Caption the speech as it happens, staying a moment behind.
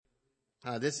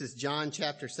This is John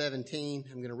chapter 17.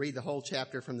 I'm going to read the whole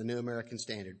chapter from the New American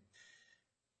Standard.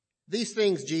 These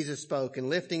things Jesus spoke, and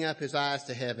lifting up his eyes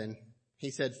to heaven,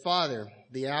 he said, Father,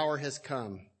 the hour has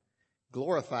come.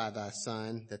 Glorify thy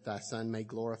Son, that thy Son may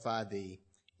glorify thee,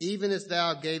 even as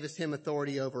thou gavest him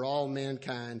authority over all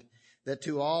mankind, that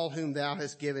to all whom thou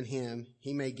hast given him,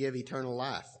 he may give eternal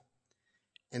life.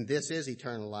 And this is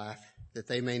eternal life, that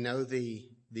they may know thee,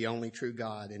 the only true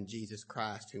God, and Jesus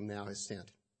Christ, whom thou hast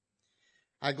sent.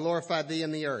 I glorified thee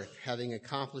in the earth, having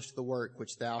accomplished the work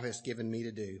which thou hast given me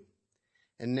to do.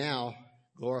 And now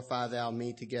glorify thou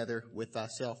me together with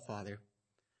thyself, Father,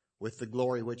 with the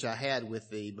glory which I had with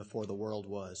thee before the world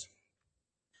was.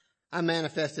 I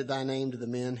manifested thy name to the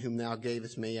men whom thou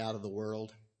gavest me out of the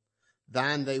world.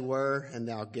 Thine they were, and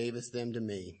thou gavest them to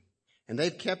me. And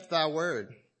they've kept thy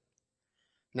word.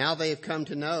 Now they have come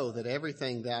to know that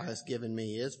everything thou hast given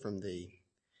me is from thee.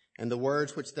 And the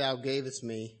words which thou gavest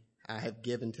me I have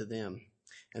given to them.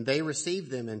 And they received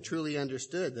them and truly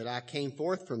understood that I came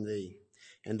forth from thee.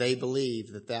 And they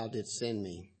believe that thou didst send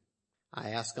me. I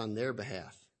ask on their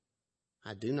behalf.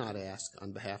 I do not ask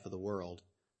on behalf of the world,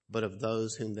 but of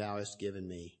those whom thou hast given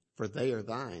me, for they are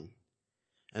thine.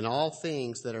 And all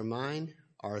things that are mine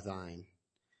are thine,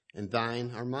 and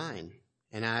thine are mine,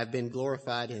 and I have been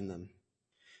glorified in them.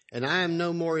 And I am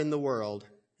no more in the world,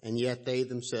 and yet they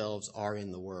themselves are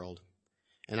in the world.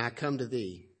 And I come to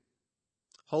thee.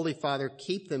 Holy Father,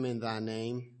 keep them in thy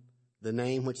name, the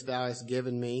name which thou hast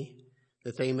given me,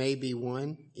 that they may be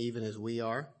one, even as we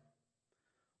are.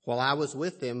 While I was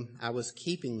with them, I was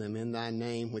keeping them in thy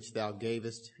name which thou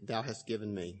hast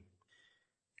given me.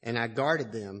 And I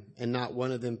guarded them, and not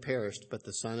one of them perished, but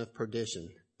the son of perdition,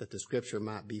 that the scripture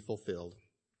might be fulfilled.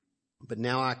 But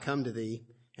now I come to thee,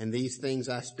 and these things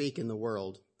I speak in the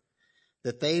world,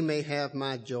 that they may have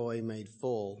my joy made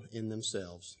full in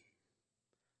themselves.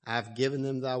 I have given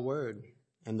them thy word,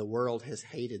 and the world has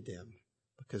hated them,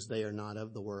 because they are not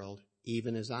of the world,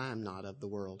 even as I am not of the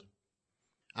world.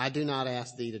 I do not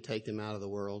ask thee to take them out of the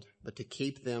world, but to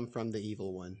keep them from the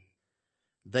evil one.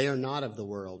 They are not of the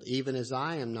world, even as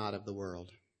I am not of the world.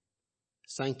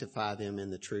 Sanctify them in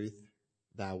the truth.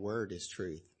 Thy word is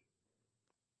truth.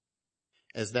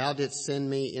 As thou didst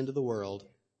send me into the world,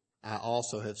 I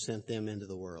also have sent them into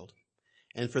the world.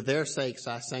 And for their sakes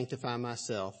I sanctify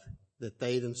myself, that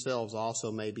they themselves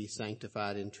also may be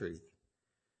sanctified in truth.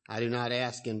 I do not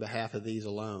ask in behalf of these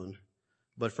alone,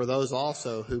 but for those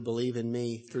also who believe in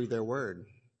me through their word,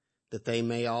 that they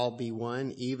may all be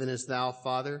one, even as thou,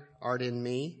 Father, art in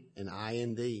me, and I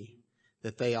in thee,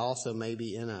 that they also may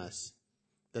be in us,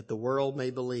 that the world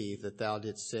may believe that thou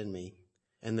didst send me.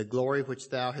 And the glory which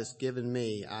thou hast given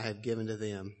me I have given to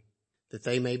them, that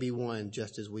they may be one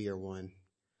just as we are one.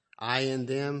 I in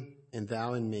them, and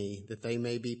thou in me, that they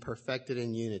may be perfected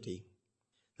in unity,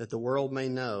 that the world may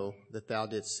know that thou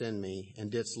didst send me,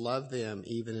 and didst love them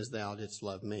even as thou didst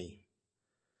love me.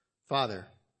 Father,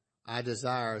 I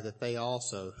desire that they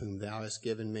also, whom thou hast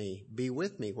given me, be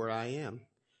with me where I am,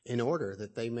 in order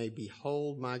that they may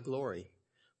behold my glory,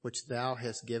 which thou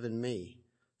hast given me,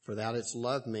 for thou didst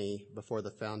love me before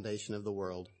the foundation of the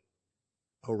world.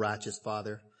 O righteous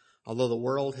Father, although the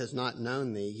world has not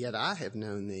known thee, yet I have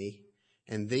known thee,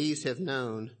 and these have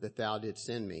known that thou didst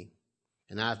send me.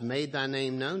 And I have made thy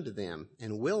name known to them,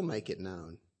 and will make it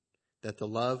known, that the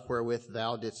love wherewith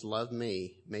thou didst love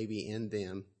me may be in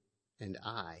them, and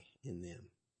I in them.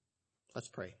 Let's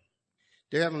pray.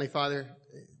 Dear Heavenly Father,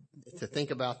 to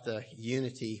think about the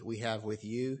unity we have with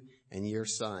you and your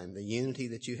Son, the unity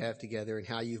that you have together and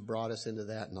how you've brought us into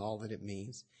that and all that it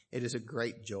means. It is a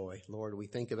great joy, Lord. We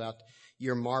think about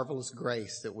your marvelous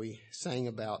grace that we sang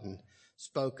about and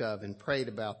spoke of and prayed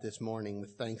about this morning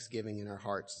with thanksgiving in our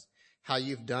hearts. How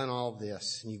you've done all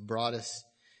this and you've brought us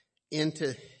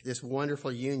into this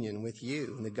wonderful union with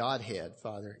you and the Godhead,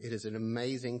 Father. It is an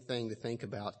amazing thing to think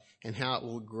about and how it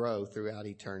will grow throughout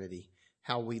eternity.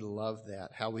 How we love that.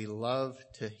 How we love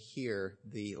to hear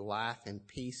the life and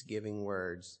peace-giving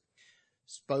words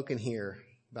spoken here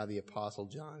by the Apostle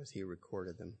John as he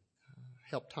recorded them.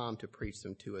 Help Tom to preach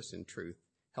them to us in truth.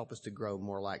 Help us to grow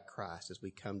more like Christ as we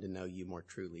come to know you more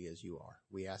truly as you are.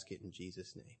 We ask it in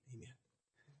Jesus' name. Amen.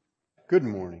 Good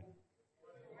morning.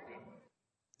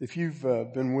 If you've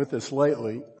been with us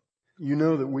lately, you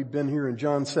know that we've been here in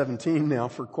John 17 now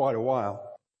for quite a while.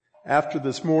 After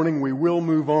this morning, we will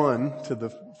move on to the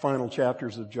final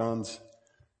chapters of John's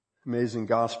amazing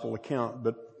gospel account.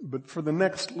 But for the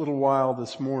next little while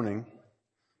this morning,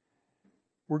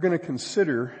 we're going to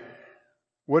consider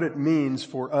what it means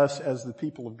for us as the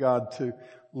people of God to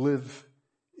live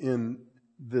in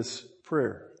this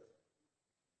prayer.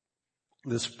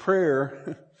 This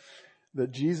prayer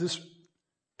that Jesus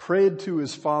prayed to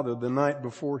his Father the night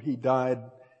before he died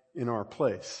in our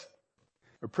place.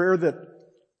 A prayer that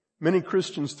many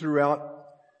Christians throughout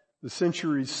the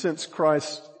centuries since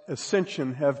Christ's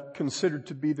ascension have considered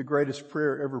to be the greatest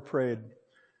prayer ever prayed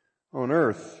on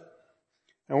earth.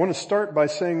 I want to start by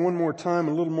saying one more time,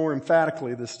 a little more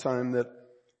emphatically this time, that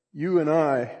you and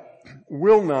I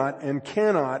will not and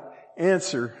cannot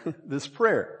answer this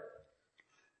prayer.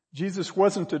 Jesus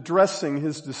wasn't addressing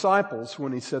his disciples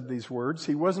when he said these words.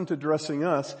 He wasn't addressing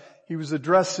us. He was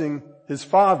addressing his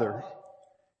Father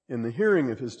in the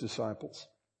hearing of his disciples.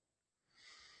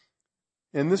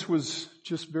 And this was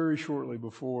just very shortly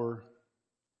before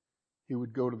he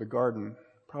would go to the garden,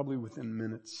 probably within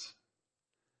minutes.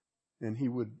 And he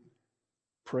would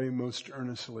pray most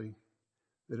earnestly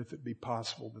that if it be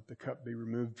possible that the cup be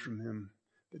removed from him,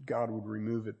 that God would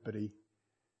remove it. But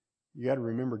you got to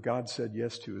remember, God said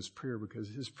yes to his prayer because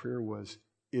his prayer was,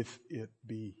 if it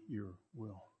be your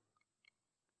will.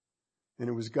 And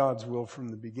it was God's will from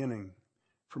the beginning,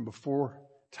 from before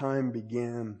time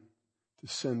began, to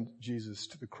send Jesus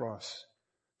to the cross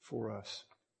for us.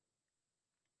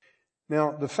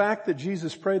 Now, the fact that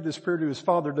Jesus prayed this prayer to his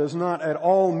Father does not at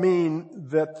all mean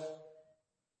that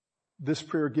this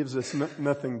prayer gives us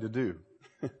nothing to do.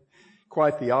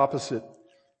 Quite the opposite.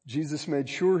 Jesus made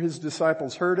sure his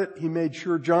disciples heard it. He made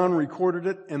sure John recorded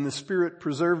it and the Spirit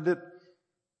preserved it,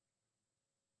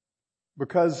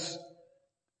 because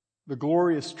the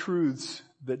glorious truths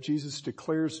that Jesus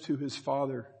declares to his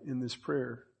Father in this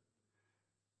prayer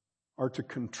are to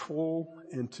control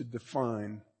and to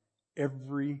define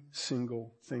every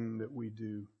single thing that we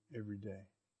do every day.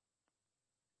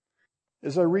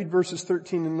 As I read verses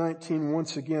 13 and 19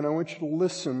 once again, I want you to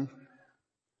listen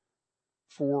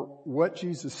for what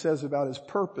Jesus says about his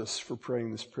purpose for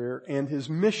praying this prayer and his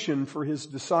mission for his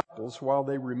disciples while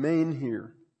they remain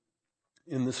here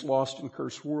in this lost and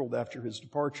cursed world after his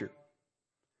departure.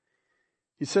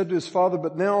 He said to his Father,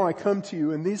 "But now I come to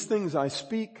you, and these things I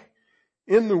speak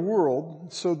in the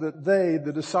world, so that they,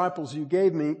 the disciples you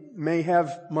gave me, may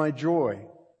have my joy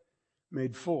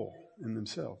made full in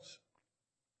themselves.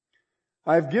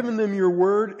 I have given them your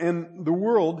word, and the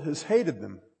world has hated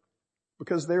them,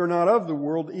 because they are not of the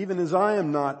world, even as I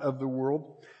am not of the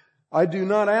world. I do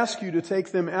not ask you to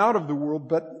take them out of the world,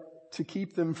 but to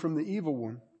keep them from the evil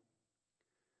one.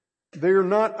 They are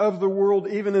not of the world,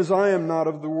 even as I am not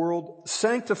of the world.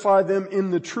 Sanctify them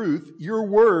in the truth. Your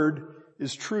word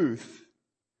is truth.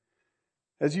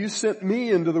 As you sent me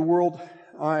into the world,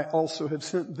 I also have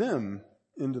sent them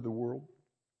into the world.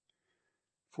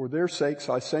 For their sakes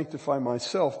I sanctify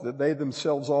myself, that they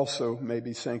themselves also may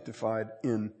be sanctified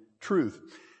in truth."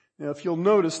 Now, if you'll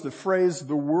notice, the phrase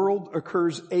 "the world"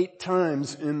 occurs 8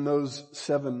 times in those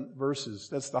 7 verses.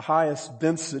 That's the highest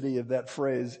density of that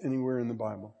phrase anywhere in the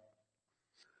Bible.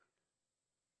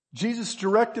 Jesus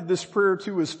directed this prayer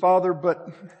to his Father, but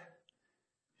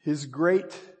his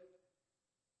great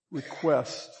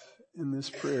request in this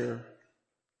prayer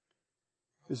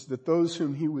is that those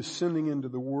whom he was sending into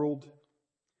the world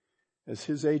as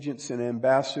his agents and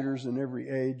ambassadors in every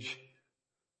age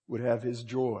would have his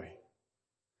joy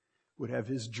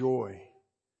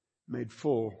made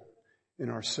full in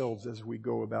ourselves as we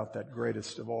go about that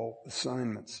greatest of all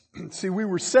assignments. See, we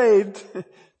were saved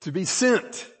to be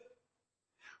sent.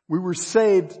 We were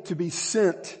saved to be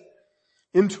sent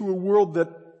into a world that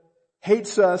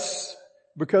hates us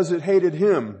because it hated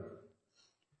him.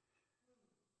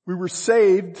 We were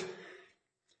saved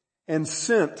and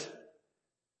sent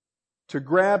to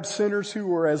grab sinners who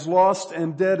were as lost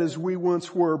and dead as we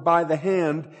once were by the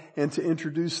hand and to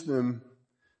introduce them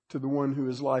to the one who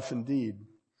is life indeed.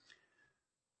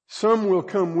 Some will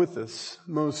come with us,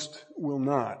 most will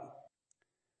not.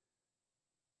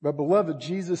 But beloved,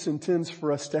 Jesus intends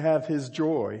for us to have his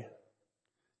joy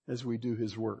as we do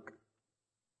his work.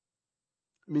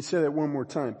 Let me say that one more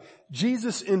time.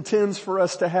 Jesus intends for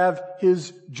us to have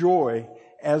his joy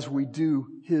as we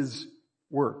do his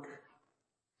work.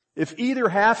 If either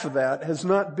half of that has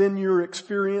not been your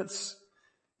experience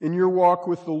in your walk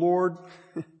with the Lord,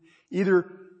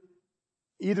 either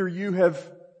you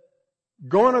have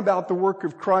gone about the work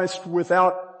of Christ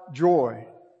without joy,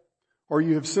 or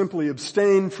you have simply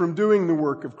abstained from doing the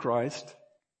work of Christ,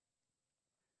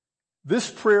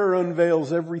 this prayer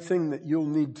unveils everything that you'll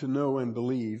need to know and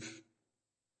believe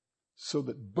so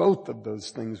that both of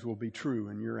those things will be true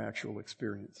in your actual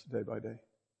experience day by day.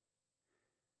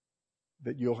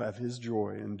 That you'll have his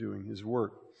joy in doing his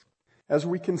work. As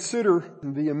we consider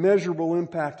the immeasurable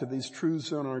impact of these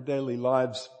truths on our daily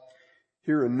lives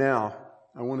here and now,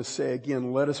 I want to say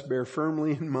again, let us bear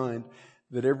firmly in mind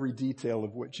that every detail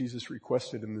of what Jesus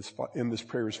requested in this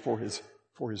prayer is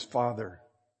for his Father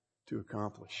to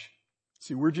accomplish.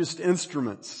 See, we're just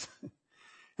instruments.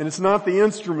 And it's not the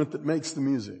instrument that makes the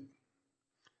music.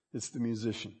 It's the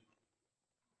musician.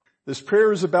 This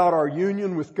prayer is about our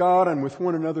union with God and with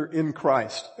one another in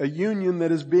Christ. A union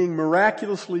that is being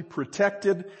miraculously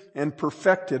protected and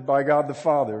perfected by God the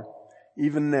Father,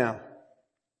 even now.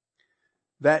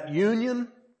 That union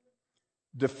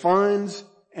defines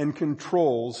and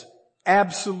controls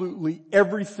absolutely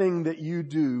everything that you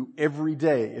do every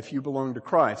day if you belong to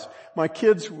Christ. My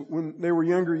kids, when they were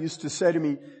younger, used to say to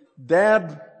me,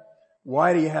 "Dad,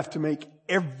 why do you have to make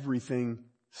everything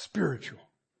spiritual?"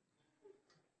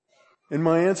 And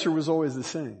my answer was always the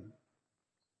same.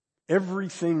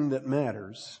 Everything that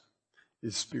matters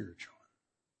is spiritual.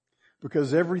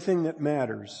 Because everything that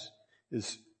matters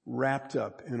is wrapped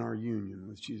up in our union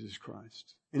with Jesus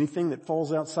Christ. Anything that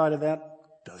falls outside of that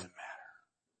doesn't matter.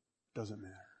 Doesn't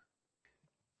matter.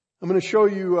 I'm going to show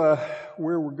you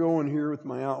where we're going here with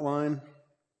my outline.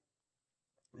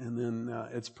 And then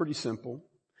it's pretty simple.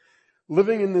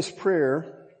 Living in this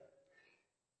prayer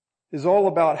is all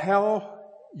about how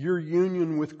your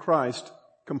union with Christ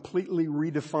completely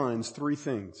redefines three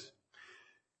things.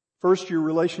 First, your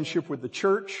relationship with the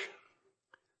church.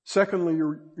 Secondly,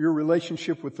 your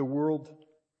relationship with the world.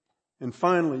 And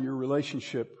finally, your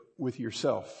relationship with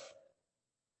yourself.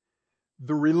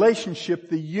 The relationship,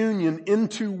 the union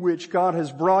into which God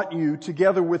has brought you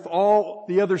together with all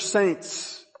the other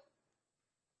saints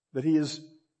that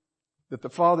the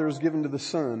Father has given to the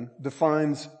Son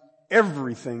defines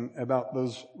everything about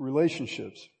those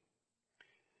relationships.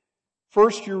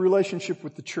 First, your relationship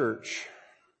with the church.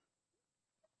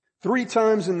 3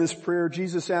 times in this prayer,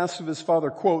 Jesus asks of his Father,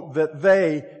 quote, that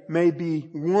they may be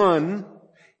one,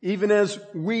 even as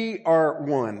we are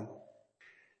one.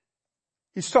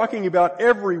 He's talking about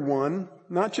everyone,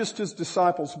 not just his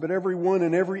disciples, but everyone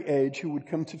in every age who would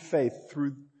come to faith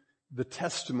through the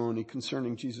testimony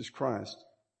concerning Jesus Christ.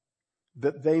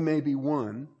 That they may be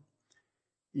one,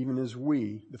 even as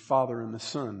we, the Father and the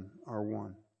Son, are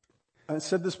one. I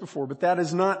said this before, but that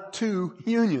is not 2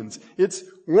 unions. It's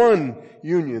one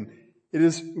union. It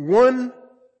is one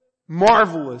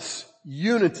marvelous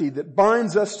unity that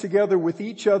binds us together with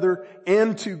each other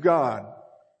and to God.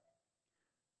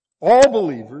 All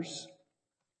believers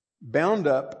bound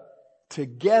up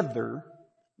together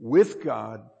with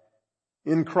God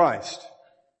in Christ.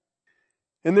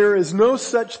 And there is no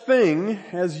such thing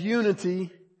as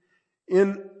unity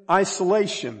in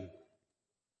isolation.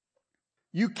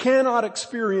 You cannot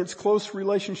experience close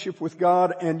relationship with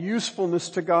God and usefulness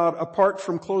to God apart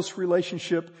from close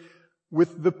relationship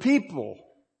with the people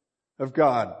of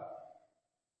God.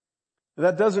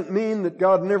 That doesn't mean that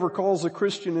God never calls a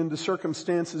Christian into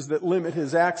circumstances that limit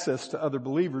his access to other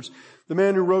believers. The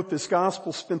man who wrote this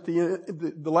gospel spent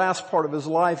the last part of his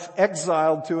life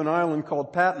exiled to an island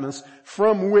called Patmos,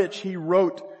 from which he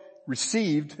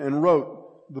received and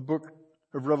wrote the book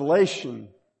of Revelation.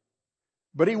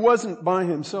 But he wasn't by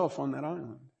himself on that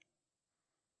island.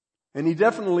 And he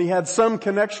definitely had some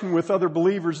connection with other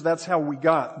believers. That's how we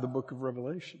got the book of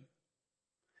Revelation.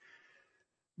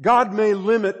 God may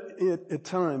limit it at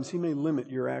times. He may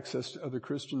limit your access to other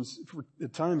Christians.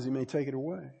 At times he may take it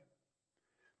away.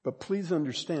 But please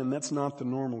understand, that's not the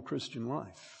normal Christian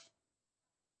life.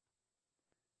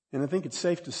 And I think it's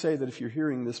safe to say that if you're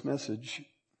hearing this message,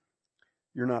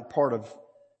 you're not part of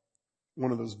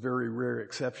one of those very rare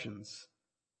exceptions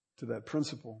to that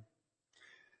principle.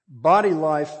 Body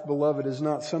life, beloved, is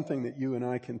not something that you and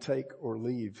I can take or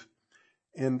leave.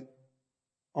 And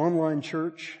online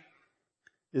church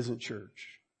isn't church.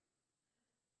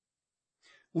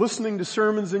 Listening to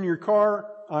sermons in your car,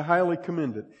 I highly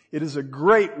commend it. It is a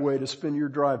great way to spend your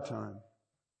drive time.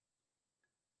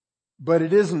 But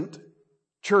it isn't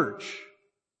church.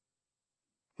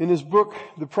 In his book,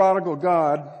 The Prodigal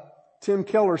God, Tim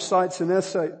Keller cites an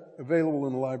essay available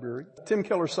in the library. Tim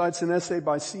Keller cites an essay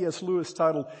by C.S. Lewis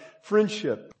titled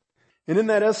Friendship. And in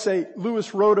that essay,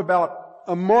 Lewis wrote about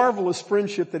a marvelous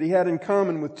friendship that he had in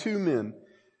common with 2 men.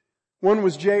 One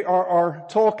was J.R.R.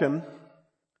 Tolkien,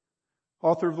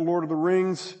 author of The Lord of the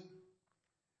Rings,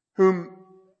 whom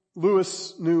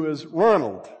Lewis knew as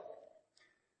Ronald.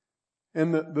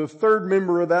 And the third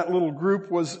member of that little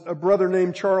group was a brother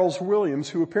named Charles Williams,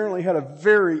 who apparently had a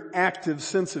very active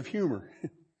sense of humor.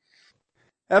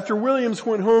 After Williams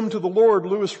went home to the Lord,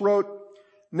 Lewis wrote,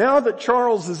 "Now that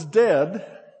Charles is dead,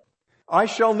 I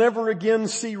shall never again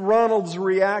see Ronald's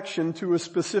reaction to a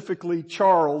specifically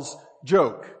Charles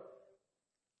joke.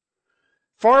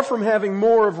 Far from having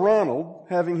more of Ronald,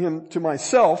 having him to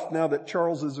myself now that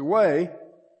Charles is away,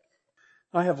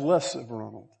 I have less of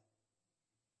Ronald.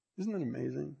 Isn't that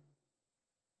amazing?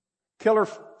 Keller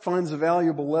finds a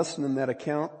valuable lesson in that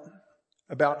account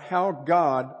about how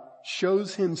God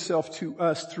shows himself to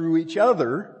us through each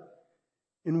other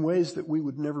in ways that we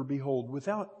would never behold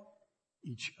without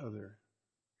each other.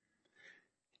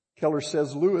 Keller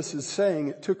says Lewis is saying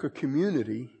it took a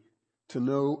community to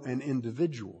know an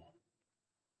individual.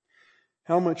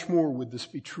 How much more would this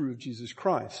be true of Jesus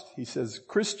Christ? He says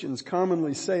Christians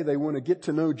commonly say they want to get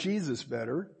to know Jesus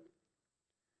better.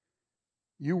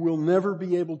 You will never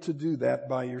be able to do that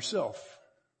by yourself.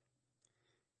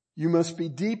 You must be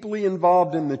deeply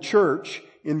involved in the church,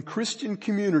 in Christian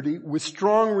community, with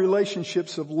strong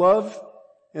relationships of love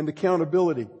and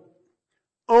accountability.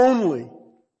 Only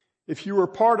if you are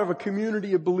part of a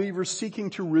community of believers seeking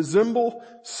to resemble,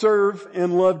 serve,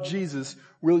 and love Jesus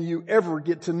will you ever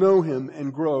get to know him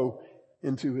and grow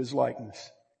into his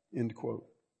likeness. End quote.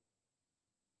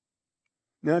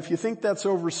 Now, if you think that's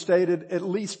overstated, at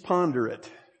least ponder it.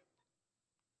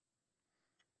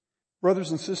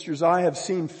 Brothers and sisters, I have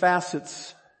seen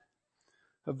facets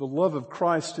of the love of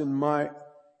Christ in my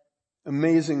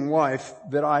amazing wife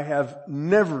that I have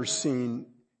never seen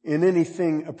in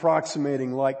anything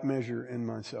approximating like measure in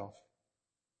myself.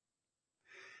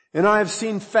 And I have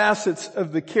seen facets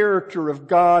of the character of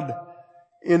God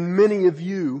in many of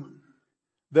you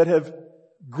that have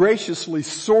graciously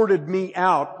sorted me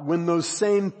out when those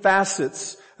same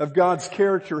facets of God's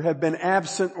character have been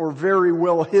absent or very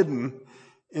well hidden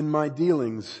in my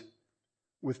dealings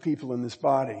with people in this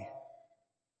body.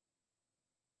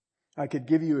 I could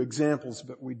give you examples,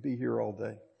 but we'd be here all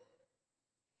day.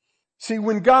 See,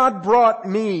 when God brought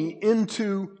me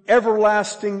into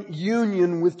everlasting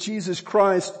union with Jesus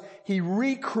Christ, He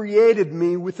recreated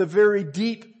me with a very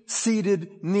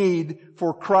deep-seated need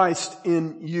for Christ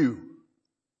in you.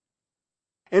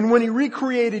 And when He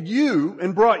recreated you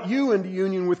and brought you into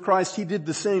union with Christ, He did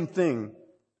the same thing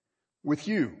with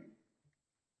you.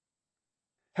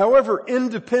 However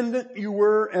independent you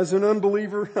were as an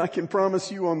unbeliever, I can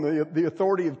promise you on the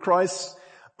authority of Christ's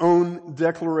own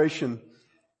declaration,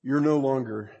 you're no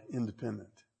longer independent.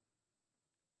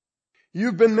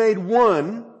 You've been made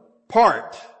one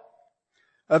part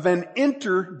of an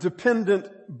interdependent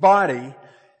body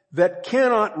that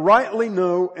cannot rightly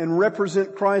know and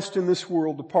represent Christ in this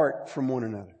world apart from one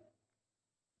another.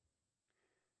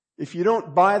 If you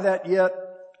don't buy that yet,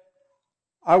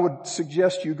 I would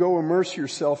suggest you go immerse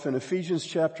yourself in Ephesians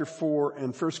chapter 4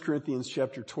 and 1 Corinthians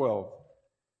chapter 12.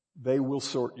 They will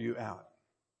sort you out.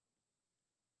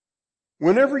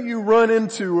 Whenever you run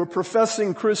into a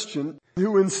professing Christian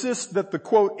who insists that the,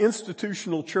 quote,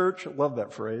 institutional church, I love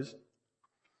that phrase,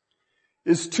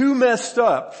 is too messed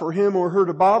up for him or her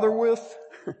to bother with,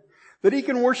 that he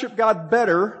can worship God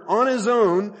better on his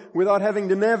own without having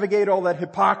to navigate all that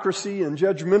hypocrisy and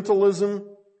judgmentalism.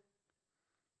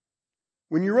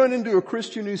 When you run into a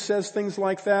Christian who says things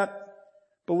like that,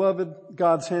 beloved,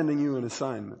 God's handing you an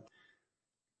assignment.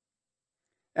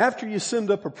 After you send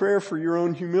up a prayer for your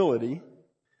own humility,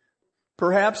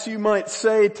 perhaps you might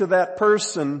say to that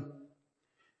person,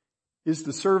 is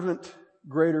the servant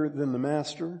greater than the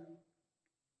master?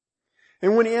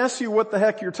 And when he asks you what the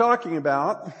heck you're talking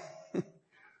about,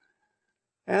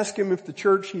 ask him if the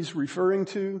church he's referring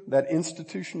to, that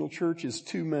institutional church, is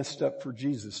too messed up for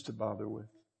Jesus to bother with.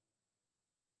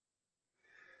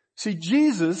 See,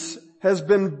 Jesus has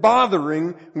been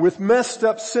bothering with messed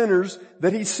up sinners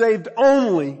that He saved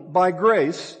only by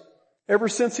grace ever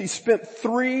since He spent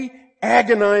 3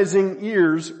 agonizing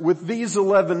years with these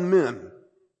 11 men.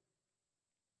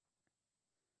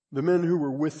 The men who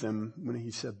were with Him when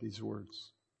He said these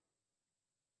words.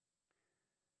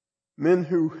 Men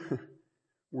who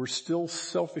were still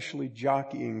selfishly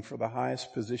jockeying for the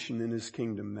highest position in His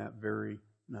kingdom that very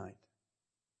night.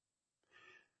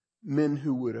 Men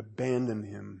who would abandon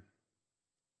Him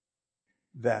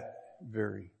that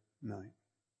very night.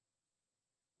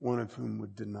 One of whom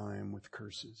would deny Him with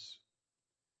curses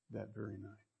that very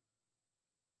night.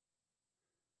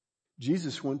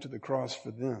 Jesus went to the cross for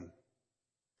them.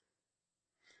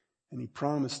 And He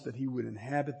promised that He would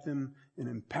inhabit them and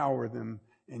empower them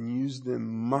and use them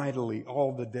mightily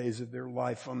all the days of their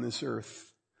life on this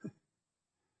earth.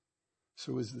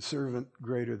 So is the servant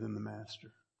greater than the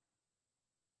master?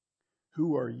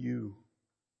 Who are you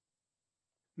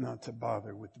not to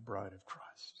bother with the bride of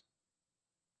Christ?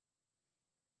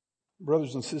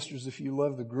 Brothers and sisters, if you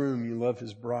love the groom, you love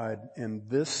his bride. And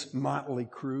this motley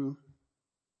crew,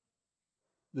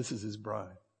 this is his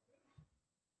bride.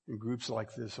 And groups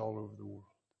like this all over the world.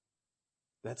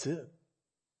 That's it.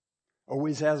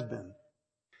 Always has been.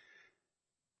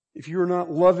 if you're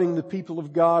not loving the people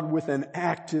of God with an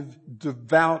active,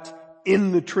 devout,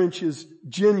 in the trenches,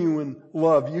 genuine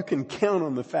love, you can count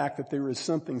on the fact that there is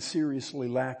something seriously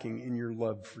lacking in your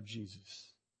love for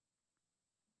Jesus.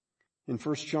 In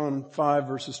 1 John 5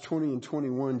 verses 20 and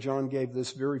 21, John gave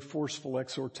this very forceful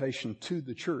exhortation to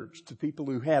the church, to people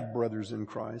who had brothers in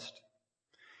Christ.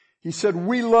 He said,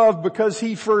 we love because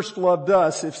He first loved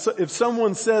us. If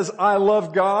someone says, I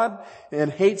love God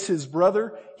and hates his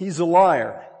brother, he's a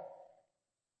liar.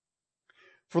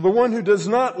 For the one who does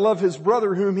not love his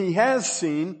brother whom he has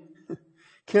seen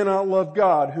cannot love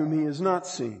God whom he has not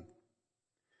seen.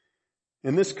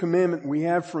 And this commandment we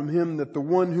have from Him, that the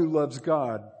one who loves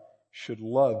God should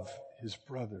love his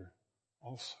brother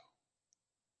also.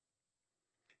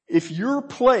 If your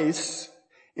place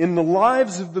in the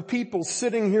lives of the people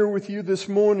sitting here with you this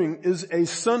morning is a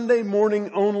Sunday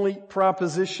morning only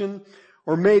proposition,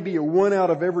 or maybe a 1 out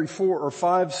of every 4 or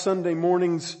 5 Sunday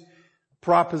mornings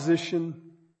proposition,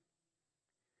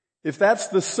 if that's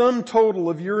the sum total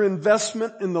of your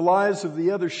investment in the lives of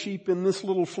the other sheep in this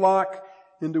little flock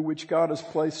into which God has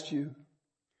placed you,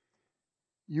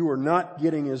 you are not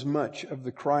getting as much of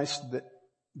the Christ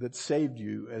that saved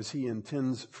you as He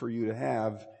intends for you to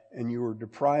have, and you are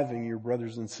depriving your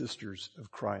brothers and sisters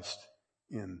of Christ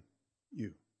in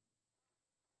you.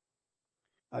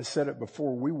 I said it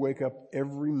before, we wake up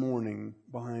every morning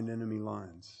behind enemy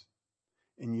lines,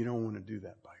 and you don't want to do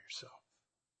that by yourself.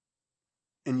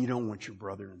 And you don't want your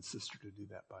brother and sister to do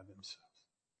that by themselves.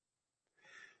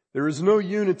 There is no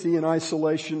unity in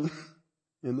isolation,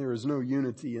 and there is no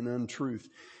unity in untruth.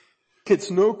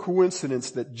 It's no coincidence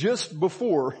that just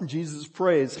before Jesus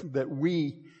prays that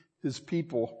we, His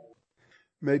people,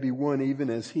 may be one even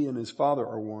as He and His Father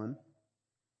are one,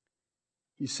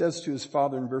 He says to His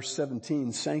Father in verse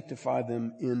 17, sanctify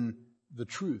them in the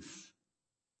truth.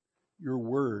 Your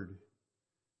word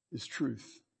is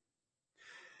truth.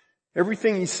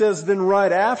 Everything He says then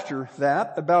right after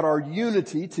that about our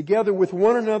unity together with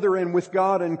one another and with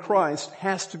God and Christ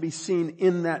has to be seen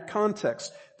in that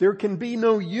context. There can be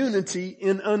no unity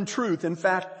in untruth. In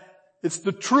fact, it's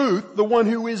the truth, the one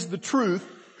who is the truth,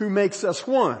 who makes us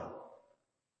one.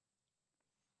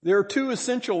 There are 2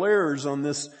 essential errors on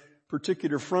this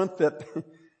particular front that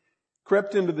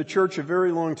crept into the church a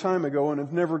very long time ago and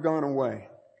have never gone away.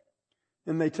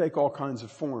 And they take all kinds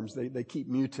of forms. They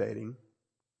keep mutating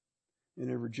in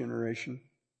every generation.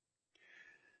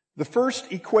 The first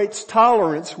equates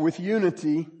tolerance with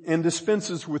unity and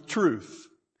dispenses with truth.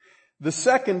 The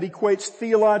second equates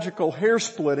theological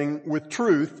hair-splitting with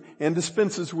truth and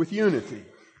dispenses with unity.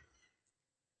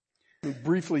 We'll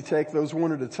briefly take those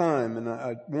one at a time, and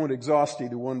I won't exhaust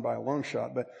either one by a long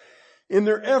shot, but in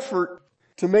their effort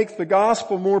to make the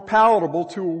gospel more palatable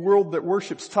to a world that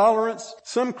worships tolerance,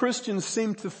 some Christians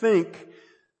seem to think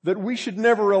that we should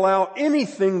never allow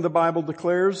anything the Bible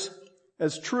declares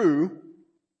as true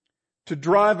to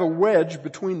drive a wedge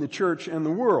between the church and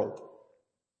the world.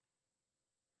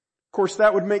 Of course,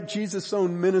 that would make Jesus'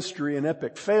 own ministry an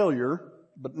epic failure,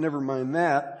 but never mind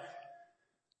that.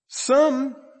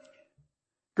 Some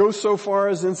go so far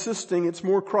as insisting it's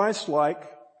more Christ-like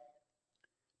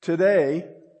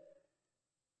today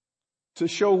to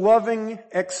show loving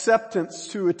acceptance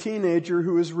to a teenager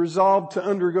who is resolved to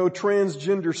undergo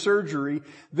transgender surgery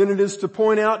than it is to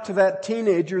point out to that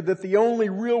teenager that the only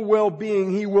real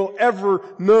well-being he will ever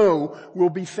know will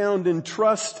be found in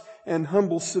trust and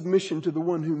humble submission to the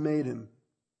one who made him.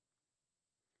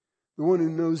 The one who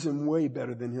knows him way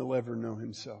better than he'll ever know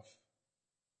himself.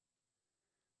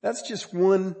 That's just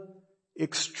one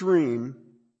extreme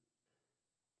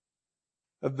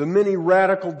of the many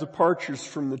radical departures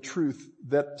from the truth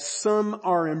that some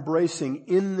are embracing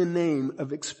in the name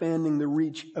of expanding the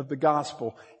reach of the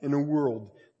gospel in a world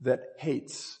that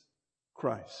hates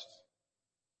Christ.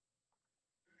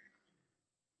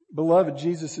 Beloved,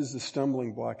 Jesus is the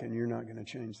stumbling block, and you're not going to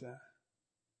change that.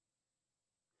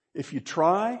 If you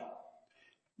try,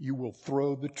 you will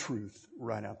throw the truth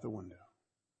right out the window.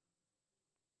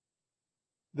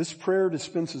 This prayer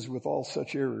dispenses with all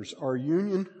such errors. Our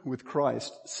union with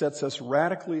Christ sets us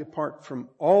radically apart from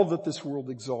all that this world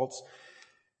exalts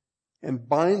and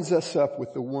binds us up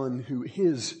with the one who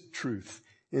is truth.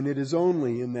 And it is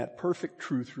only in that perfect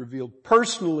truth revealed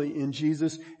personally in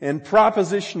Jesus and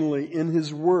propositionally in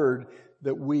His Word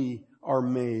that we are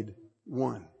made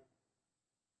one.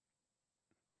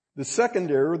 The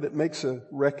second error that makes a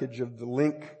wreckage of the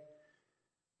link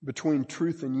between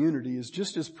truth and unity is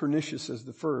just as pernicious as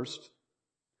the first.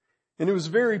 And it was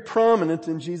very prominent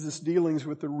in Jesus' dealings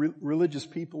with the religious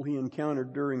people He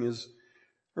encountered during His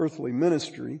earthly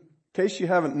ministry. In case you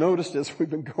haven't noticed as we've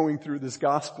been going through this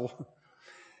gospel,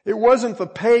 It wasn't the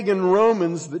pagan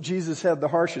Romans that Jesus had the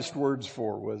harshest words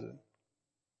for, was it?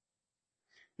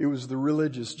 It was the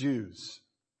religious Jews.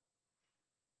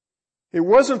 It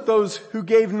wasn't those who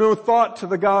gave no thought to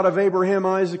the God of Abraham,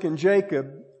 Isaac, and Jacob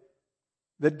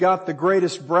that got the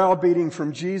greatest browbeating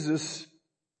from Jesus.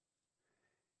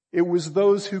 It was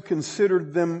those who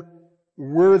considered themselves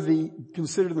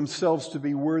to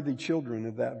be worthy children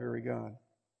of that very God.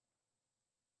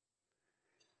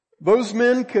 Those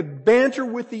men could banter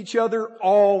with each other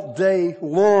all day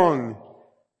long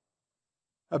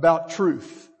about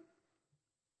truth,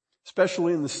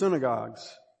 especially in the synagogues.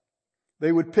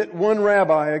 They would pit one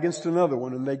rabbi against another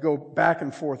one, and they'd go back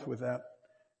and forth with that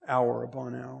hour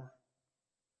upon hour.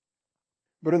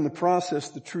 But in the process,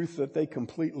 the truth that they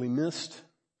completely missed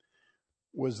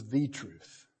was the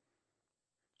truth,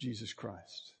 Jesus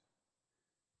Christ.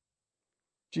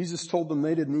 Jesus told them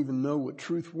they didn't even know what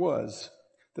truth was,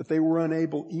 that they were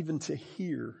unable even to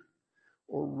hear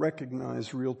or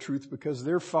recognize real truth because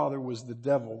their father was the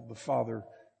devil, the father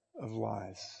of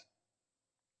lies.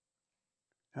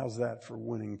 How's that for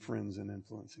winning friends and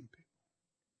influencing people?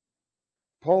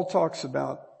 Paul talks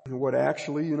about what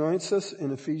actually unites us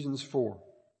in Ephesians 4.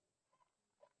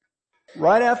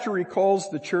 Right after he calls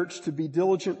the church to be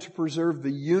diligent to preserve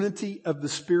the unity of the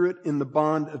Spirit in the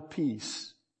bond of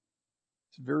peace.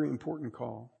 It's a very important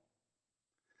call.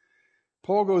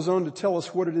 Paul goes on to tell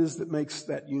us what it is that makes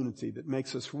that unity, that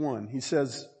makes us one. He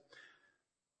says,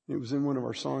 it was in one of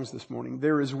our songs this morning,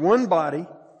 there is one body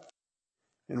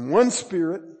and one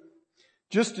Spirit,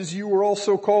 just as you were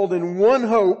also called in one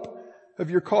hope of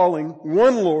your calling,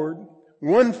 one Lord,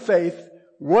 one faith,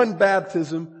 one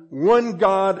baptism, one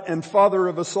God and Father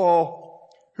of us all,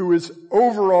 who is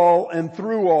over all and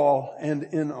through all and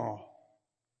in all.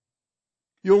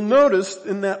 You'll notice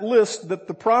in that list that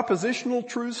the propositional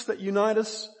truths that unite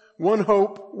us, one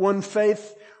hope, one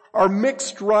faith, are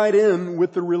mixed right in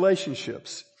with the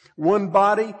relationships. One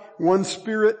body, one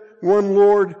Spirit, one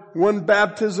Lord, one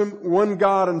baptism, one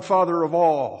God and Father of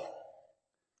all,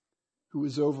 who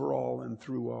is over all and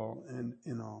through all and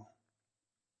in all.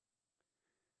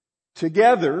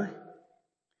 Together,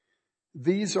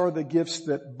 these are the gifts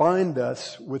that bind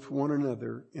us with one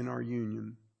another in our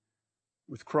union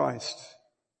with Christ.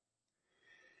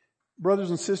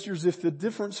 Brothers and sisters, if the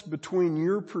difference between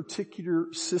your particular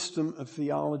system of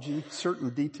theology, certain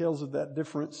details of that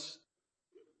difference,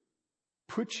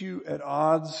 puts you at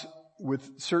odds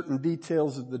with certain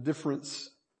details of the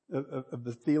difference of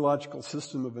the theological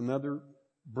system of another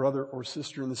brother or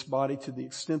sister in this body, to the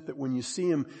extent that when you see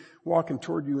him walking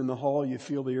toward you in the hall, you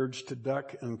feel the urge to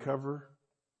duck and cover,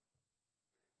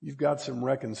 you've got some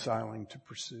reconciling to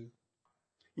pursue.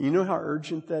 You know how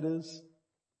urgent that is?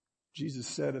 Jesus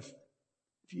said, if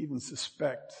you even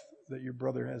suspect that your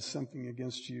brother has something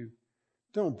against you,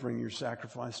 don't bring your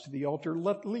sacrifice to the altar.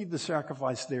 Leave the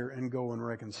sacrifice there and go and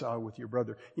reconcile with your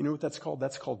brother. You know what that's called?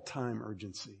 That's called time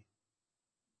urgency.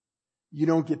 You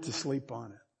don't get to sleep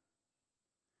on it.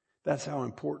 That's how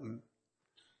important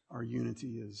our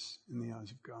unity is in the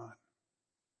eyes of God.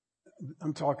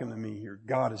 I'm talking to me here.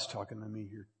 God is talking to me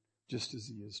here, just as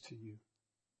He is to you.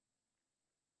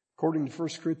 According to 1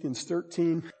 Corinthians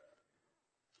 13,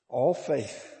 all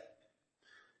faith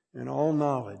and all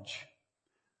knowledge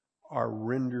are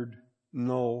rendered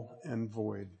null and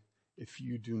void if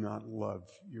you do not love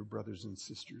your brothers and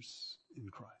sisters in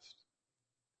Christ.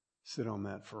 Sit on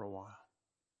that for a while.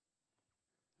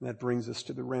 And that brings us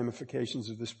to the ramifications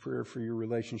of this prayer for your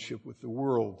relationship with the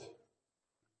world.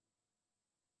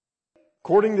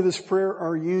 According to this prayer,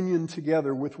 our union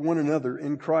together with one another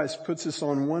in Christ puts us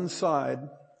on one side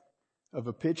of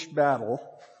a pitched battle.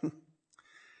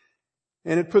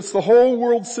 And it puts the whole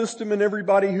world system and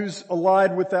everybody who's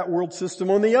allied with that world system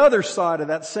on the other side of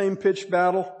that same pitched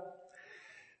battle.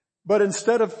 But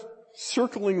instead of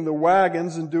circling the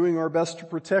wagons and doing our best to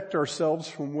protect ourselves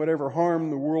from whatever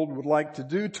harm the world would like to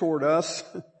do toward us,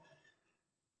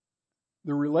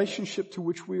 the relationship to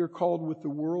which we are called with the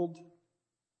world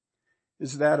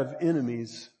is that of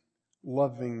enemies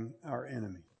loving our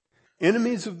enemy.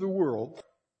 Enemies of the world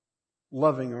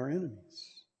loving our enemies.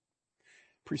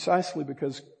 Precisely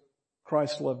because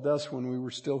Christ loved us when we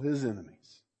were still His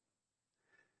enemies.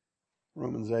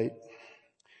 Romans 8.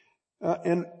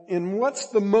 And what's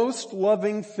the most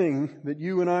loving thing that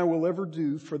you and I will ever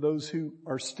do for those who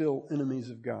are still enemies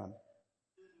of God?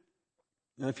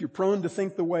 Now, if you're prone to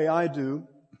think the way I do,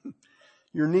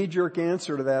 your knee-jerk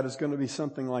answer to that is going to be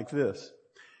something like this.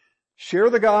 Share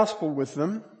the gospel with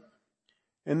them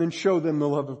and then show them the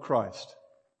love of Christ.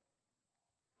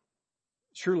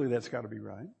 Surely that's got to be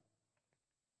right.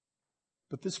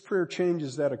 But this prayer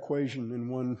changes that equation in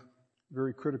one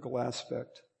very critical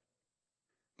aspect.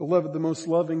 Beloved, the most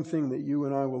loving thing that you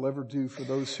and I will ever do for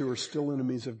those who are still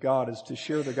enemies of God is to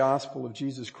share the gospel of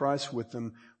Jesus Christ with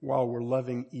them while we're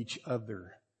loving each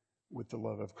other with the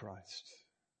love of Christ.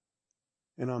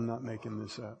 And I'm not making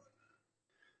this up.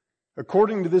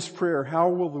 According to this prayer, how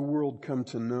will the world come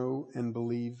to know and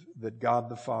believe that God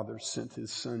the Father sent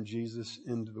His Son Jesus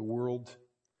into the world?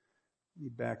 Let me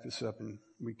back this up and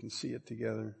we can see it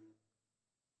together.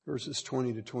 Verses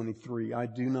 20 to 23. I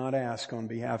do not ask on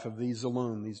behalf of these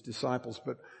alone, these disciples,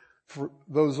 but for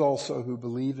those also who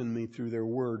believe in me through their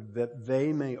word, that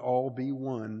they may all be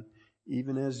one,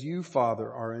 even as you,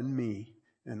 Father, are in me,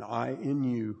 and I in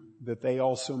you, that they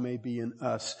also may be in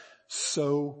us,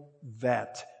 so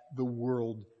that the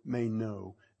world may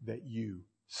know that you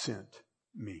sent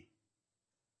me.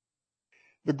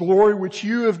 The glory which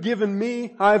you have given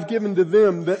me, I have given to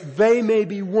them, that they may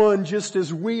be one just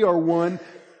as we are one,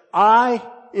 I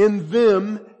in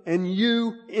them and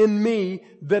you in me,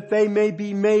 that they may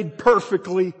be made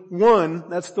perfectly one.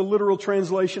 That's the literal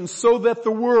translation. So that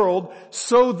the world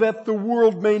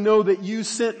may know that you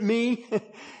sent me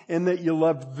and that you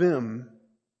loved them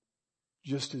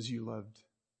just as you loved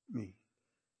me.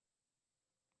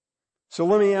 So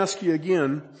let me ask you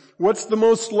again, what's the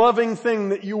most loving thing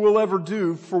that you will ever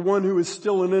do for one who is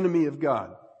still an enemy of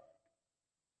God?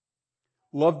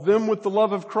 Love them with the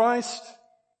love of Christ?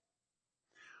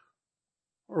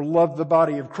 Or love the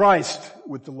body of Christ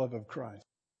with the love of Christ?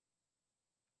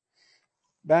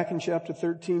 Back in chapter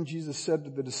 13, Jesus said to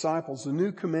the disciples, "A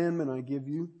new commandment I give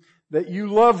you, that you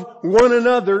love one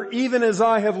another even as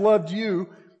I have loved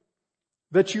you,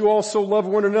 that you also love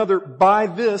one another. By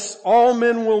this, all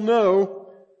men will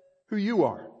know who you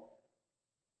are.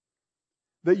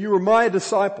 That you are my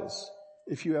disciples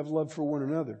if you have love for one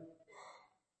another."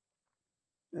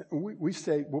 We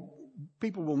say, well,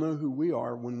 people will know who we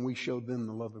are when we show them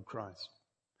the love of Christ.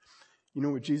 You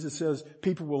know what Jesus says?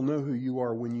 People will know who you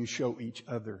are when you show each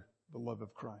other the love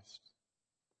of Christ.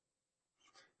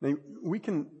 Now, we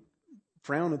can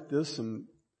frown at this and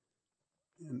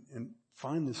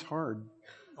find this hard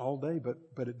all day,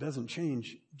 but it doesn't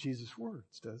change Jesus'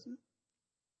 words, does it?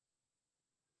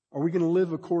 Are we going to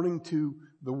live according to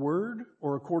the Word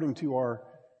or according to our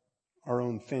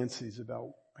own fancies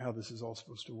about how this is all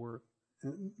supposed to work?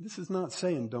 And this is not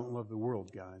saying don't love the world,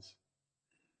 guys.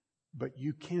 But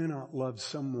you cannot love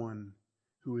someone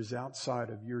who is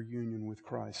outside of your union with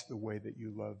Christ the way that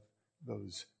you love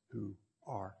those who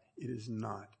are. It is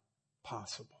not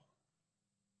possible.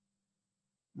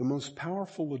 The most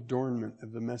powerful adornment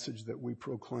of the message that we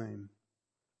proclaim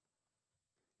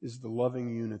is the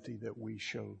loving unity that we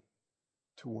show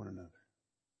to one another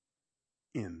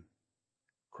in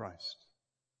Christ.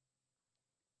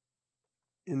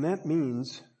 And that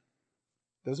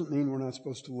doesn't mean we're not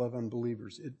supposed to love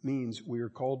unbelievers. It means we are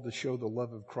called to show the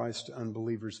love of Christ to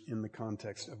unbelievers in the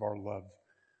context of our love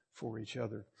for each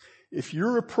other. If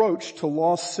your approach to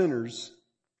lost sinners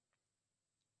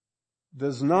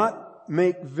does not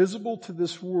make visible to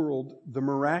this world the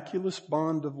miraculous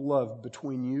bond of love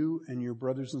between you and your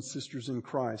brothers and sisters in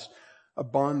Christ, a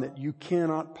bond that you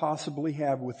cannot possibly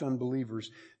have with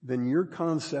unbelievers, then your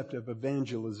concept of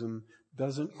evangelism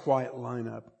doesn't quite line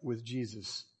up with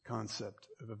Jesus' concept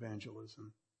of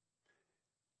evangelism.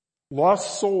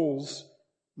 Lost souls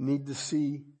need to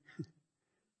see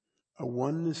a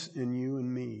oneness in you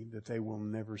and me that they will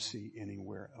never see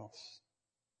anywhere else.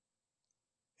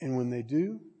 And when they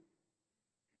do,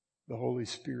 the Holy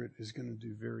Spirit is going to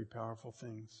do very powerful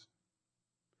things.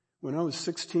 When I was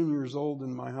 16 years old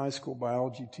and my high school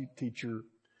biology teacher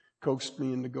coaxed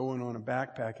me into going on a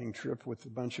backpacking trip with a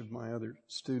bunch of my other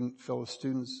fellow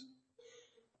students,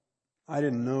 I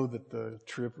didn't know that the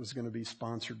trip was going to be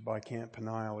sponsored by Camp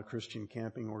Peniel, a Christian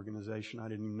camping organization. I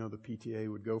didn't even know the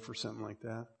PTA would go for something like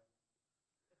that.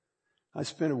 I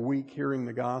spent a week hearing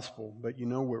the gospel, but you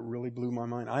know what really blew my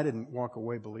mind? I didn't walk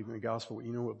away believing the gospel. But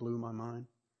you know what blew my mind?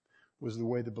 Was the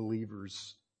way the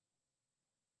believers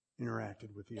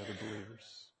interacted with the other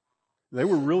believers. They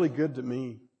were really good to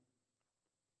me.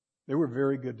 They were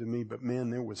very good to me, but man,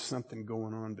 there was something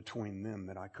going on between them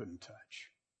that I couldn't touch.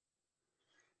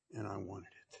 And I wanted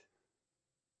it.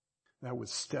 That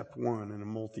was step one in a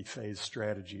multi-phase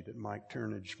strategy that Mike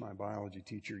Turnage, my biology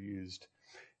teacher, used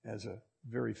as a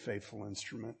very faithful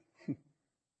instrument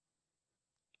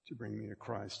to bring me to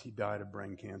Christ. He died of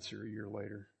brain cancer a year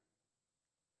later.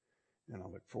 And I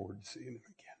look forward to seeing him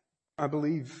again. I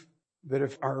believe that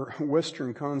if our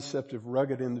Western concept of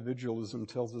rugged individualism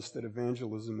tells us that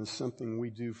evangelism is something we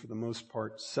do for the most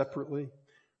part separately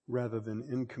rather than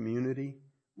in community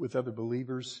with other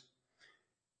believers,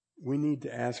 we need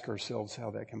to ask ourselves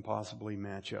how that can possibly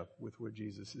match up with what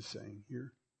Jesus is saying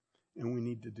here. And we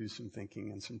need to do some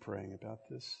thinking and some praying about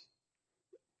this.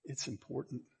 It's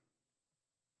important.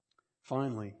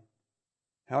 Finally,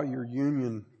 how your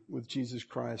union with Jesus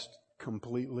Christ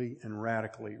completely and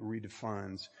radically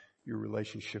redefines your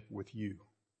relationship with you.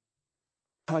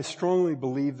 I strongly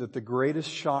believe that the greatest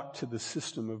shock to the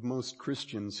system of most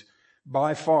Christians,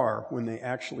 by far, when they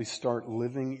actually start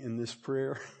living in this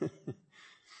prayer,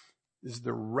 is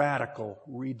the radical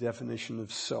redefinition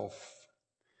of self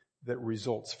that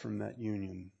results from that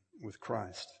union with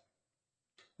Christ.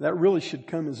 That really should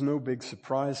come as no big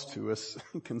surprise to us,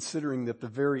 considering that the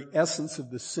very essence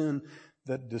of the sin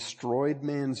that destroyed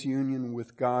man's union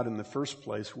with God in the first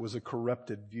place was a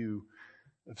corrupted view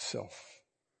of self.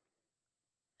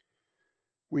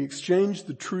 We exchanged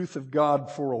the truth of God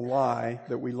for a lie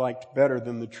that we liked better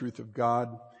than the truth of God,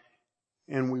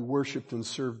 and we worshiped and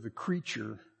served the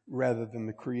creature rather than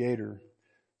the Creator,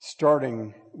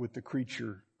 starting with the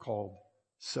creature called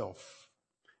self.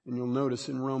 And you'll notice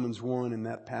in Romans 1 in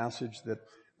that passage that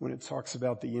when it talks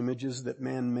about the images that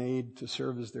man made to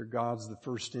serve as their gods, the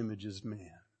first image is man.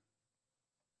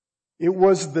 It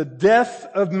was the death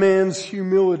of man's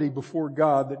humility before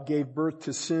God that gave birth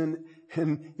to sin,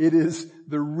 and it is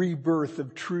the rebirth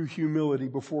of true humility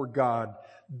before God,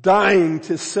 dying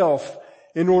to self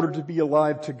in order to be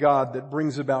alive to God, that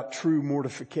brings about true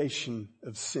mortification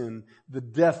of sin, the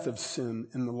death of sin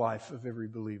in the life of every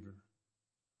believer.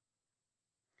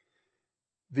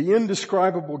 The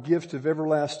indescribable gift of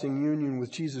everlasting union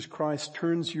with Jesus Christ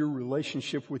turns your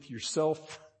relationship with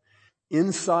yourself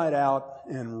inside out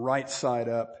and right side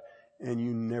up, and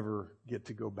you never get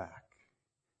to go back.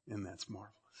 And that's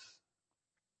marvelous.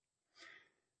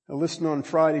 I listened on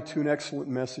Friday to an excellent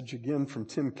message again from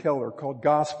Tim Keller called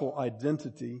Gospel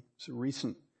Identity. It's a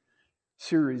recent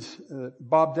series.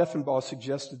 Bob Deffinbaugh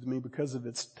suggested to me because of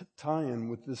its tie-in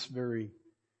with this very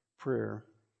prayer.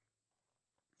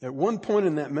 At one point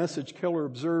in that message, Keller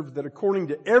observed that according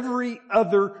to every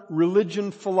other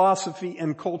religion, philosophy,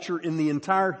 and culture in the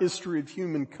entire history of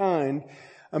humankind,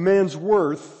 a man's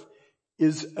worth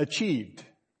is achieved.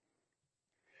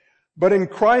 But in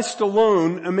Christ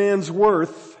alone, a man's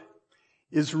worth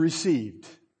is received.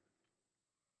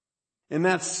 And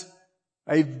that's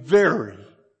a very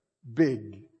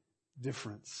big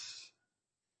difference.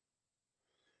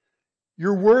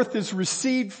 Your worth is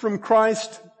received from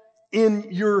Christ in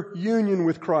your union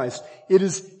with Christ. It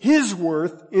is His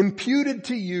worth imputed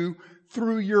to you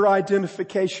through your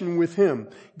identification with Him.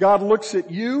 God looks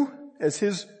at you as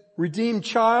His redeemed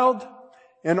child,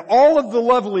 and all of the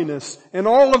loveliness and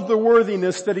all of the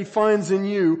worthiness that He finds in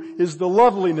you is the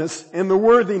loveliness and the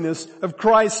worthiness of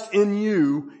Christ in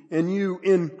you and you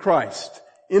in Christ,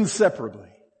 inseparably.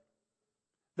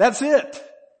 That's it.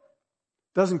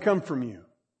 Doesn't come from you.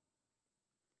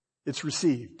 It's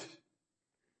received.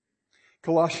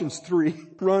 Colossians 3.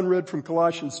 Ron read from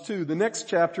Colossians 2. The next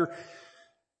chapter,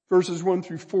 verses 1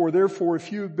 through 4. Therefore,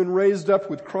 if you have been raised up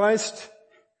with Christ,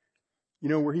 you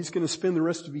know, where He's going to spend the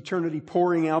rest of eternity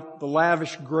pouring out the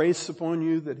lavish grace upon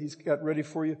you that He's got ready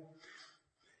for you.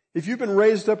 If you've been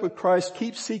raised up with Christ,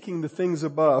 keep seeking the things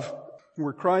above,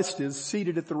 where Christ is,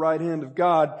 seated at the right hand of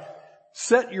God.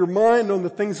 Set your mind on the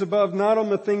things above, not on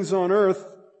the things on earth.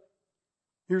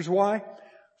 Here's why.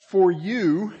 For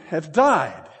you have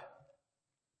died.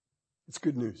 It's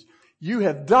good news. You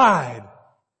have died,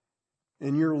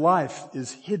 and your life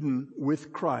is hidden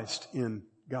with Christ in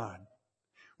God.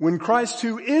 When Christ,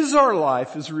 who is our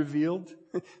life, is revealed,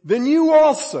 then you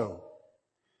also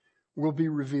will be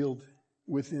revealed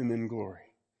with Him in glory.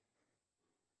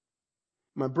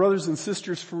 My brothers and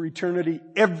sisters, for eternity,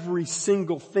 every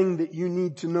single thing that you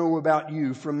need to know about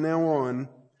you from now on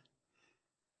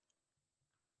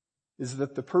is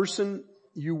that the person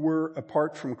you were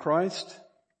apart from Christ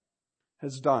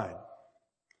has died.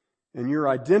 And your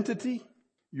identity,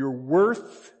 your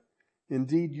worth,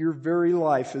 indeed your very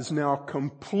life is now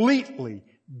completely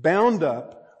bound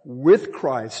up with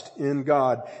Christ in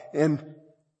God. And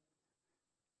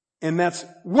that's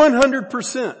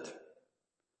 100%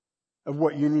 of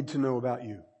what you need to know about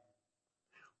you.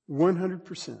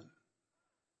 100%.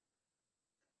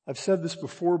 I've said this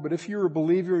before, but if you're a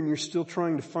believer and you're still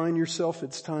trying to find yourself,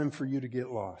 it's time for you to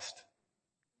get lost.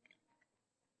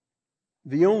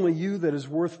 The only you that is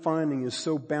worth finding is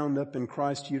so bound up in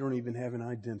Christ you don't even have an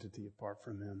identity apart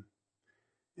from Him.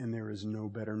 And there is no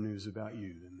better news about you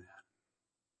than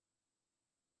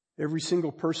that. Every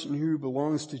single person who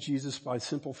belongs to Jesus by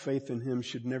simple faith in Him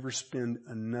should never spend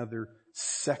another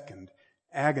second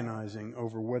agonizing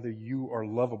over whether you are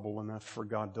lovable enough for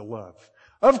God to love.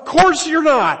 Of course you're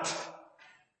not!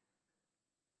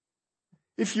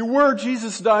 If you were,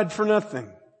 Jesus died for nothing.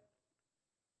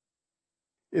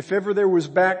 If ever there was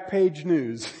back page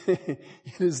news, it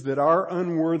is that our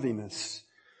unworthiness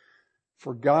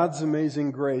for God's amazing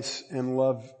grace and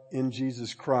love in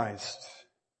Jesus Christ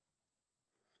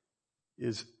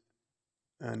is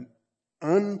an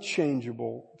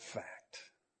unchangeable fact.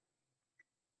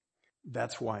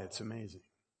 That's why it's amazing.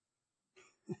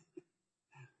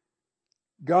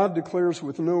 God declares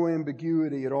with no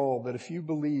ambiguity at all that if you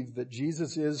believe that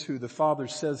Jesus is who the Father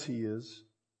says He is,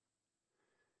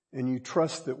 and you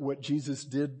trust that what Jesus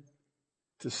did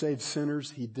to save sinners,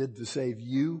 He did to save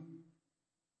you,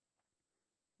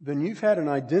 then you've had an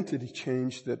identity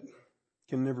change that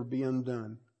can never be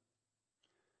undone.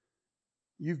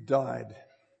 You've died,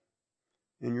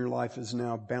 and your life is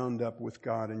now bound up with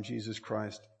God in Jesus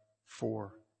Christ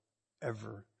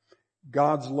forever.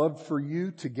 God's love for you,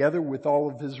 together with all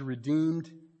of His redeemed,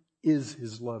 is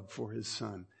His love for His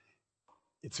Son.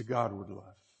 It's a Godward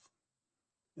love.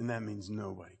 And that means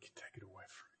nobody can take it away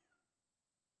from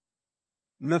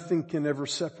you. Nothing can ever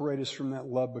separate us from that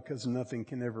love, because nothing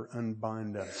can ever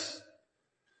unbind us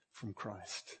from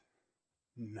Christ.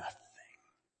 Nothing.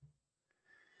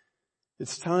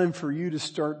 It's time for you to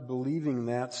start believing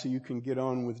that so you can get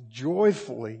on with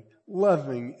joyfully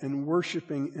loving and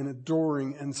worshiping and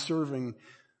adoring and serving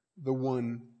the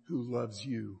one who loves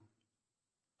you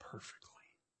perfectly.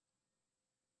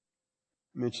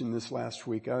 I mentioned this last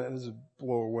week. This is a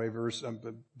blowaway verse, a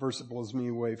verse that blows me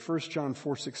away. 1 John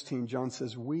 4:16, John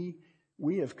says, we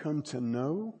have come to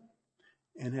know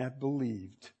and have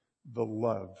believed the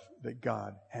love that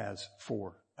God has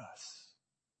for us.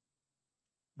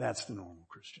 That's the normal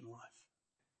Christian life.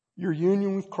 Your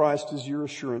union with Christ is your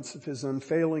assurance of His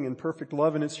unfailing and perfect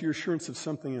love, and it's your assurance of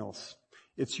something else.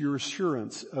 It's your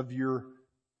assurance of your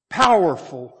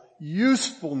powerful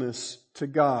usefulness to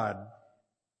God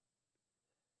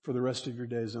for the rest of your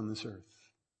days on this earth.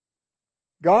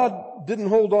 God didn't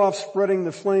hold off spreading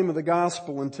the flame of the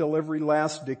gospel until every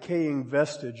last decaying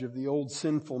vestige of the old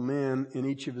sinful man in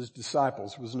each of His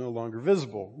disciples was no longer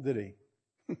visible, did He?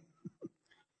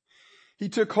 He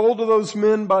took hold of those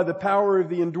men by the power of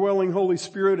the indwelling Holy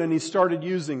Spirit, and He started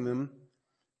using them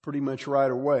pretty much right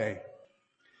away.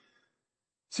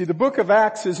 See, the book of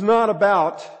Acts is not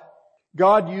about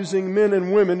God using men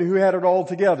and women who had it all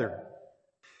together.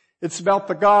 It's about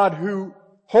the God who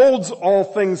holds all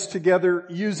things together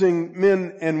using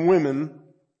men and women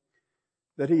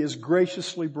that He has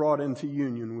graciously brought into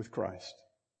union with Christ.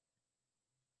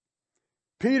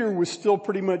 Peter was still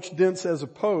pretty much dense as a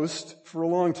post for a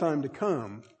long time to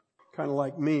come, kind of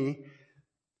like me.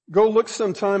 Go look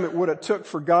sometime at what it took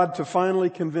for God to finally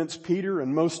convince Peter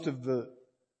and most of the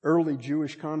early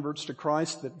Jewish converts to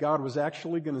Christ that God was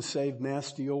actually going to save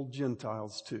nasty old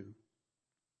Gentiles too.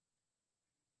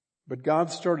 But God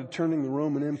started turning the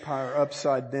Roman Empire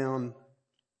upside down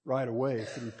right away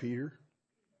through Peter.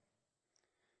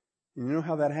 And you know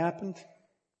how that happened?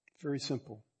 Very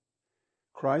simple.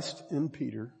 Christ in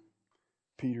Peter,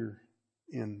 Peter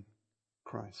in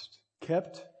Christ.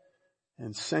 Kept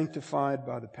and sanctified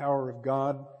by the power of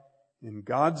God, in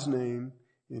God's name,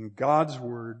 in God's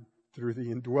word, through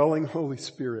the indwelling Holy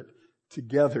Spirit,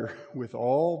 together with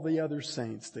all the other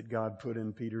saints that God put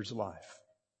in Peter's life,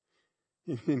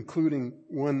 including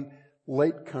one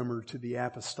latecomer to the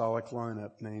apostolic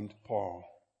lineup named Paul.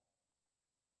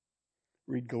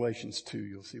 Read Galatians 2,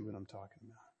 you'll see what I'm talking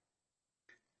about.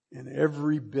 And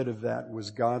every bit of that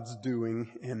was God's doing,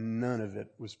 and none of it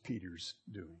was Peter's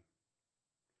doing.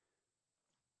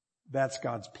 That's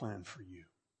God's plan for you,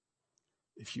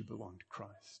 if you belong to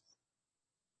Christ.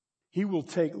 He will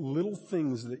take little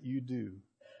things that you do,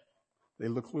 they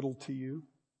look little to you,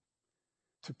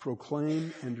 to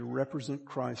proclaim and to represent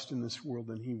Christ in this world,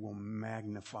 and He will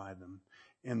magnify them.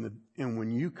 And when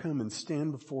you come and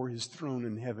stand before His throne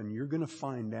in heaven, you're going to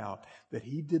find out that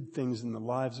He did things in the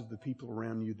lives of the people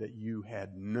around you that you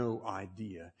had no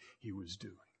idea He was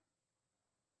doing.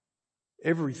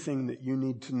 Everything that you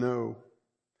need to know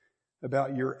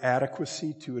about your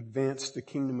adequacy to advance the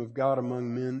kingdom of God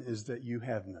among men is that you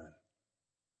have none.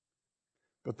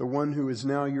 But the one who is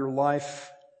now your life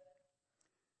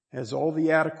has all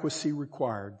the adequacy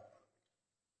required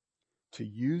to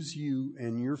use you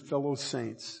and your fellow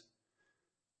saints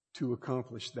to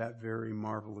accomplish that very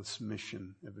marvelous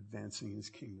mission of advancing His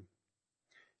kingdom.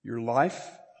 Your life,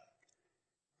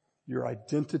 your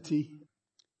identity,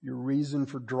 your reason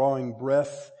for drawing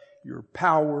breath, your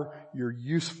power, your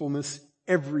usefulness,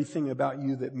 everything about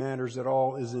you that matters at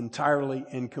all is entirely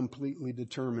and completely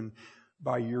determined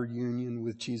by your union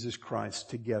with Jesus Christ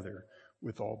together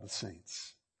with all the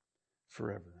saints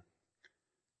forever.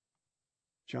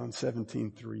 John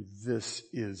 17:3, this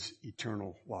is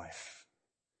eternal life,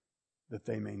 that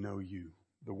they may know you,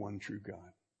 the one true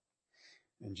God,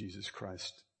 and Jesus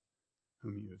Christ,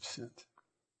 whom you have sent.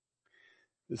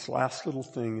 This last little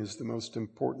thing is the most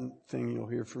important thing you'll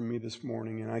hear from me this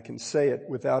morning, and I can say it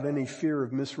without any fear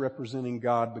of misrepresenting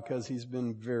God because He's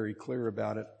been very clear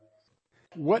about it.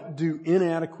 What do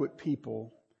inadequate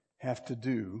people have to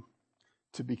do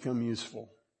to become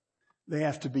useful? They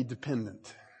have to be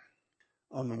dependent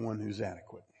on the one who's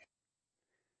adequate.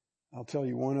 I'll tell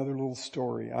you one other little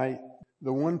story.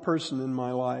 The one person in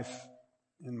my life,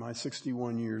 in my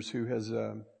 61 years, who has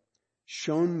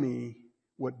shown me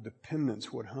what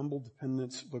humble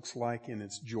dependence looks like in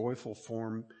its joyful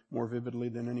form more vividly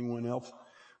than anyone else,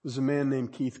 was a man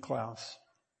named Keith Klaus.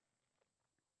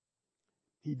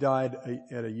 He died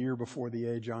at a year before the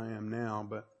age I am now,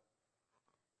 but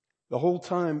the whole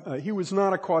time, he was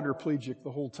not a quadriplegic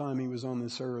the whole time he was on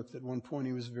this earth. At one point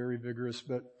he was very vigorous,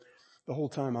 but the whole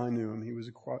time I knew him, he was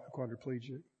a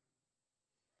quadriplegic.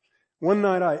 One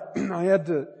night I had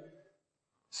to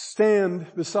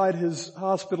stand beside his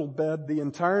hospital bed the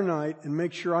entire night and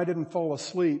make sure I didn't fall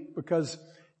asleep because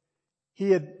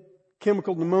he had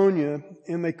chemical pneumonia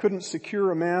and they couldn't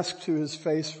secure a mask to his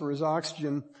face for his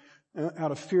oxygen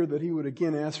out of fear that he would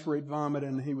again aspirate vomit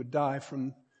and he would die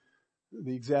from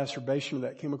the exacerbation of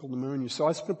that chemical pneumonia. So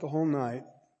I spent the whole night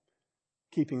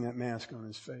keeping that mask on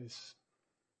his face.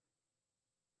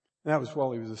 That was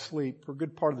while he was asleep. For a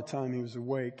good part of the time he was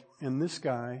awake. And this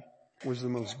guy was the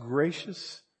most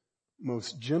gracious,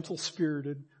 most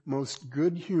gentle-spirited, most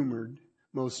good-humored,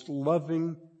 most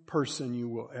loving person you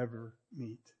will ever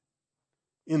meet.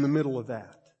 In the middle of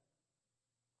that.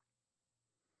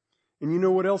 And you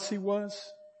know what else he was?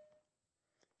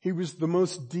 He was the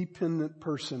most dependent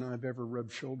person I've ever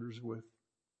rubbed shoulders with.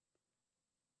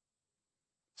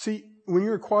 See, when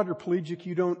you're a quadriplegic,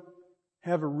 you don't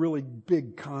have a really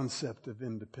big concept of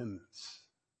independence.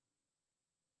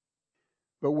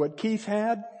 But what Keith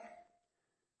had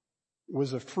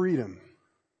was a freedom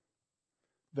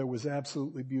that was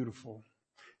absolutely beautiful.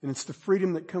 And it's the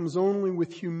freedom that comes only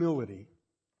with humility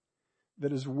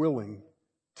that is willing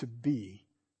to be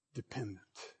dependent.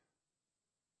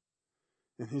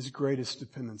 And his greatest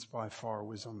dependence by far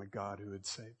was on the God who had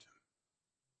saved him.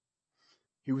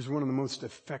 He was one of the most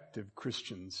effective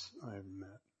Christians I ever met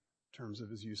in terms of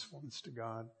his usefulness to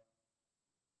God.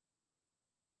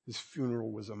 His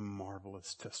funeral was a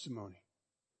marvelous testimony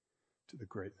to the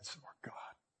greatness of our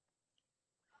God.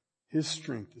 His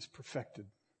strength is perfected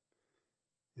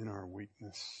in our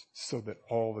weakness so that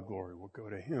all the glory will go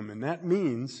to him. And that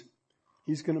means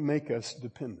he's going to make us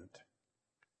dependent.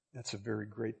 That's a very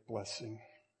great blessing.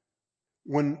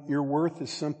 When your worth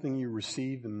is something you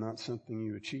receive and not something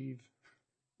you achieve,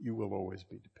 you will always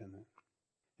be dependent.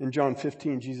 In John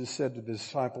 15, Jesus said to the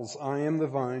disciples, I am the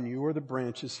vine, you are the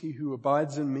branches. He who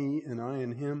abides in me and I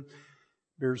in him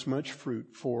bears much fruit.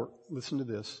 For, listen to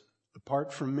this,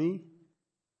 apart from me,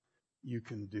 you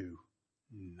can do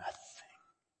nothing.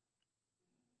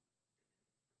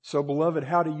 So, beloved,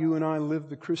 how do you and I live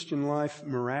the Christian life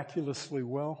miraculously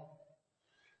well?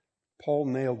 Paul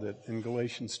nailed it in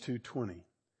Galatians 2:20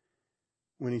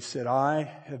 when he said, I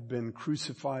have been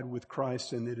crucified with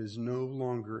Christ and it is no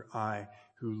longer I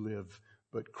who live,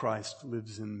 but Christ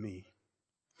lives in me.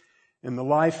 And the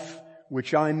life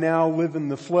which I now live in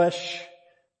the flesh,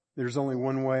 there's only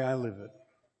one way I live it.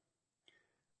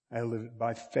 I live it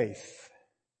by faith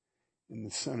in the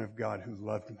Son of God who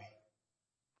loved me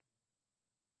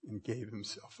and gave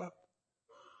himself up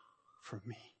for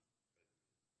me.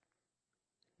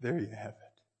 There you have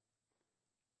it.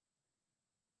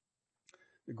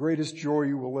 The greatest joy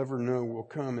you will ever know will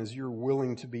come as you're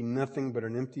willing to be nothing but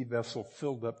an empty vessel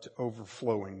filled up to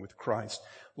overflowing with Christ,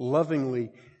 lovingly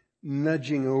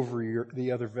nudging over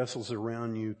the other vessels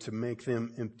around you to make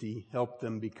them empty, help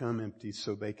them become empty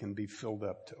so they can be filled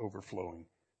up to overflowing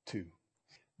too.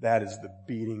 That is the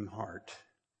beating heart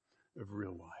of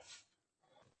real life.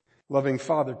 Loving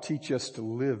Father, teach us to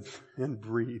live and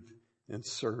breathe and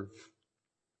serve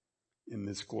in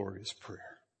this glorious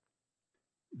prayer,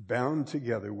 bound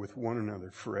together with one another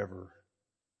forever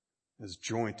as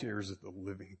joint heirs of the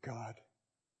living God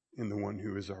in the one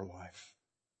who is our life.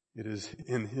 It is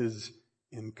in his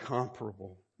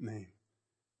incomparable name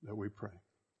that we pray.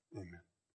 Amen.